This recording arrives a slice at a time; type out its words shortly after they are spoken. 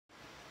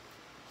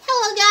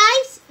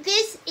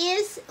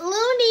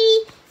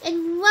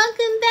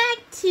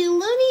to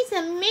Looney's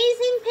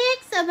amazing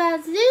picks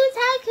about Zoo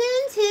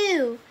Tycoon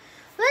 2.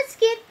 Let's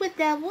get with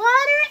the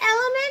Water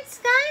Element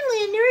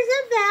Skylanders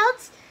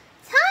about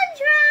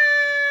Tundra!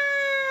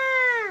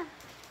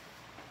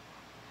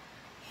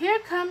 Here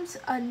comes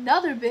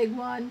another big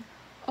one.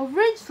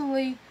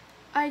 Originally,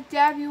 I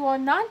dab you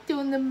on not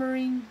doing the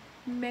marine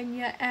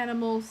mania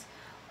animals.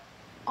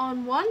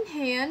 On one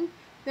hand,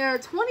 there are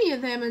 20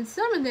 of them and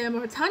some of them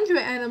are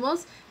Tundra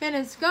animals, and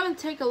it's going to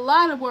take a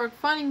lot of work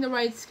finding the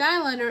right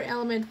Skylander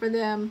element for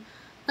them.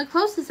 The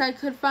closest I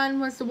could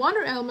find was the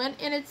water element,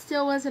 and it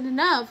still wasn't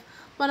enough.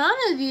 But on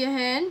the other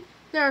hand,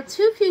 there are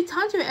too few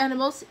Tundra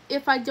animals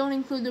if I don't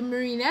include the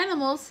marine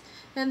animals,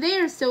 and they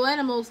are still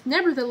animals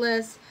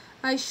nevertheless.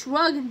 I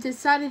shrugged and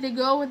decided to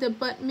go with it,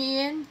 but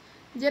man,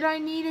 did I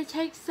need to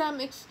take some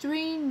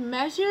extreme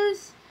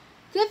measures?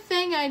 Good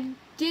thing I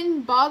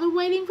didn't bother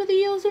waiting for the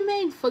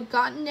user-made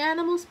Forgotten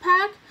Animals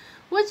pack,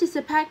 which is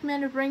a pack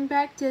meant to bring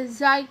back to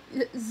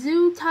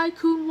Zoo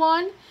Tycoon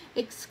 1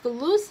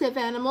 exclusive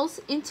animals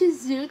into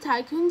Zoo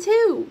Tycoon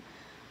 2.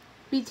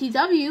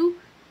 BTW,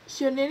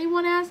 should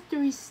anyone ask the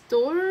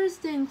restorers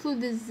to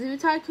include the Zoo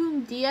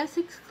Tycoon DS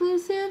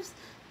exclusives,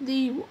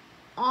 the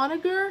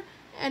Onager,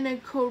 and a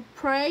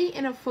Copray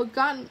in a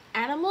Forgotten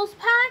Animals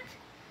pack?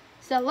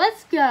 So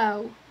let's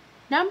go.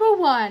 Number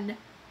 1,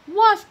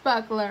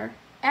 Washbuckler.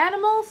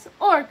 Animals,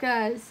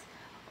 orcas.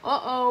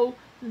 Uh-oh,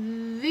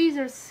 these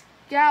are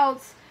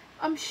scouts.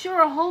 I'm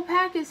sure a whole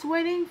pack is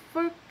waiting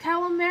for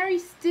calamari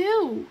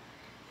stew.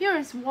 Here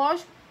is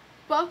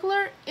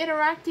Washbuckler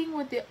interacting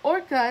with the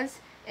orcas,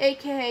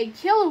 aka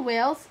killer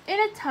whales, in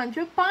a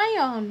tundra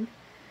biome.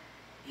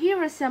 He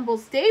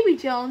resembles Davy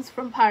Jones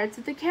from Pirates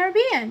of the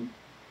Caribbean.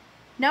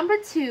 Number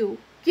 2,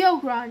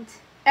 Gilgrunt.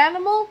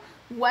 Animal,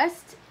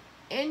 West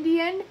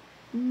Indian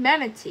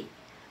manatee.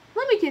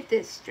 Let me get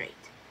this straight.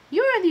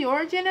 You are the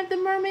origin of the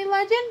mermaid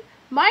legend?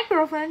 My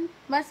girlfriend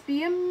must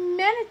be a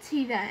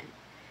manatee then.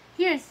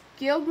 Here's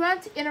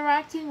Gilgrunt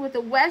interacting with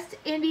the West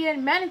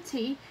Indian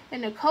manatee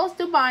in the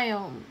coastal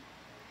biome.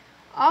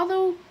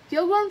 Although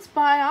Gilgrunt's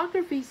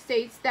biography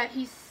states that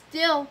he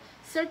still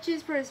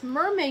searches for his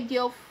mermaid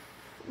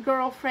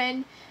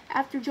girlfriend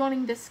after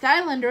joining the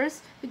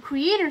Skylanders, the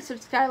creators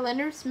of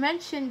Skylanders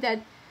mentioned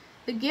that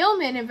the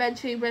Gilmen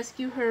eventually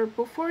rescued her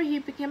before he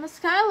became a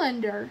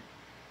Skylander.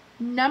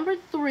 Number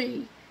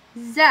 3,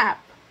 Zap.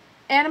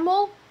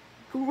 Animal,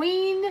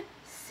 green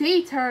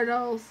sea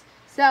turtles.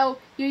 So,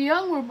 your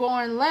young were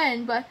born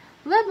land, but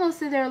lived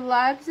most of their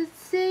lives at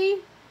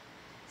sea.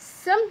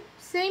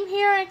 Same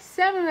here,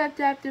 except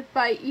adapted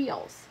by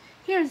eels.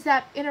 Here's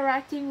Zap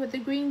interacting with the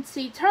green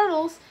sea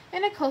turtles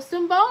in a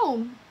coastal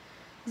biome.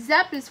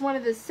 Zap is one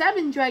of the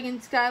 7 dragon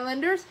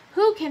Skylanders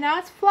who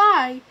cannot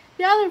fly.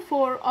 The other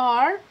 4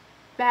 are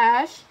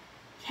Bash,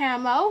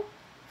 Camo,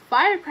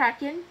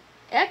 Firecracken,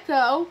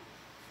 Echo,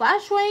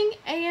 Flashwing,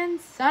 and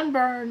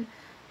Sunburn.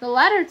 The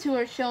latter 2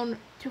 are shown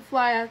to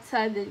fly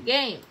outside the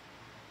game.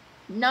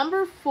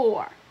 Number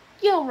 4,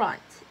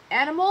 Gilrunt.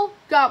 Animal,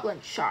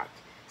 goblin shark.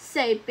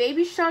 Say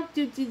baby shark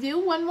do-do-do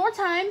one more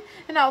time,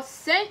 and I'll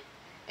send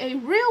a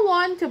real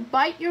one to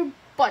bite your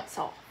butts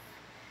off.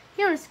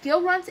 Here is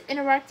Gilrunt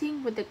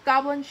interacting with the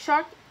goblin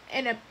shark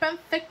in a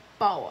perfect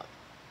boa.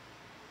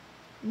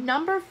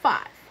 Number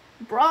 5,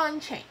 Bra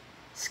and Chain.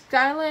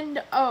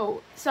 Skyland,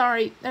 oh,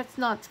 sorry, that's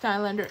not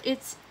Skylander,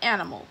 it's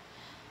Animal.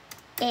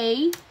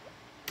 A-N-I-M-A-L.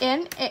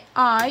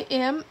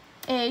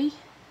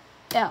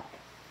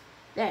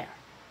 There.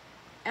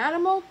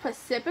 Animal,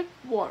 Pacific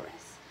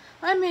Walrus.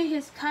 I made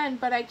his kind,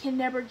 but I can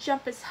never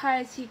jump as high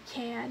as he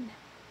can.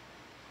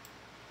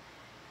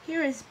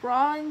 Here is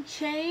Bra and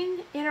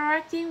Chain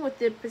interacting with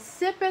the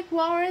Pacific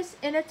Walrus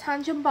in a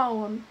tundra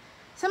biome.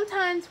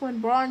 Sometimes when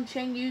Bra and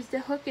Chain used the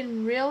hook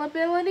and reel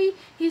ability,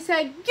 he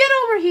said, "Get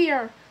over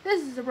here!"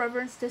 This is a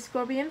reference to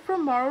Scorpion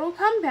from Mortal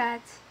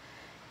Kombat.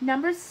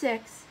 Number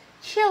 6,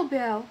 Chill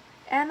Bill.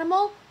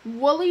 Animal,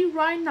 woolly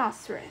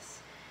rhinoceros.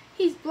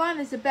 He's blind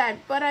as a bat,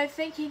 but I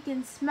think he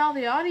can smell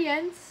the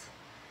audience.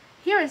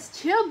 Here is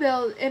Chill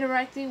Bill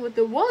interacting with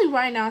the woolly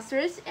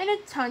rhinoceros in a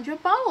tundra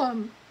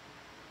biome.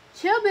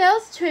 Chill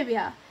Bill's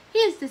trivia. He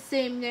is the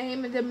same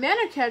name as the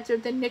mana character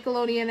of the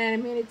Nickelodeon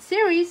animated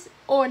series,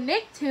 or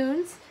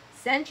Nicktoons,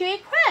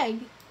 Sanjay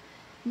Craig.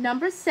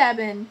 Number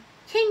 7,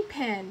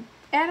 Kingpin.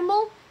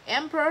 Animal,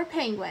 Emperor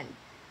Penguin.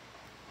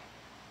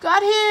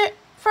 Got here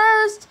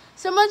first,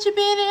 so much for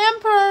being an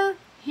emperor.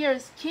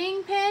 Here's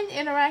Kingpin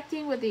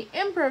interacting with the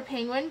Emperor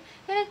Penguin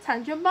in a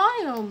tundra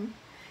biome.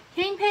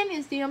 Kingpin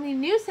is the only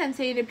new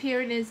sensei that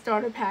appeared in his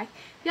starter pack.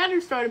 The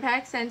other starter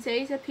pack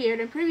senseis appeared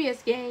in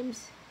previous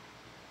games,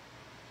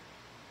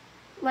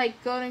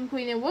 like Golden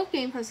Queen and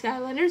Wolfgang from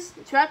Skylanders,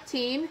 Trap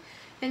Team,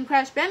 and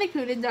Crash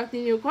Bandicoot and Dr.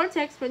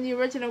 Neocortex from the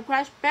original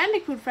Crash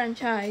Bandicoot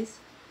franchise.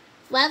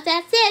 Well,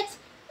 that's it,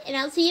 and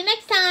I'll see you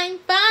next time.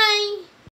 Bye!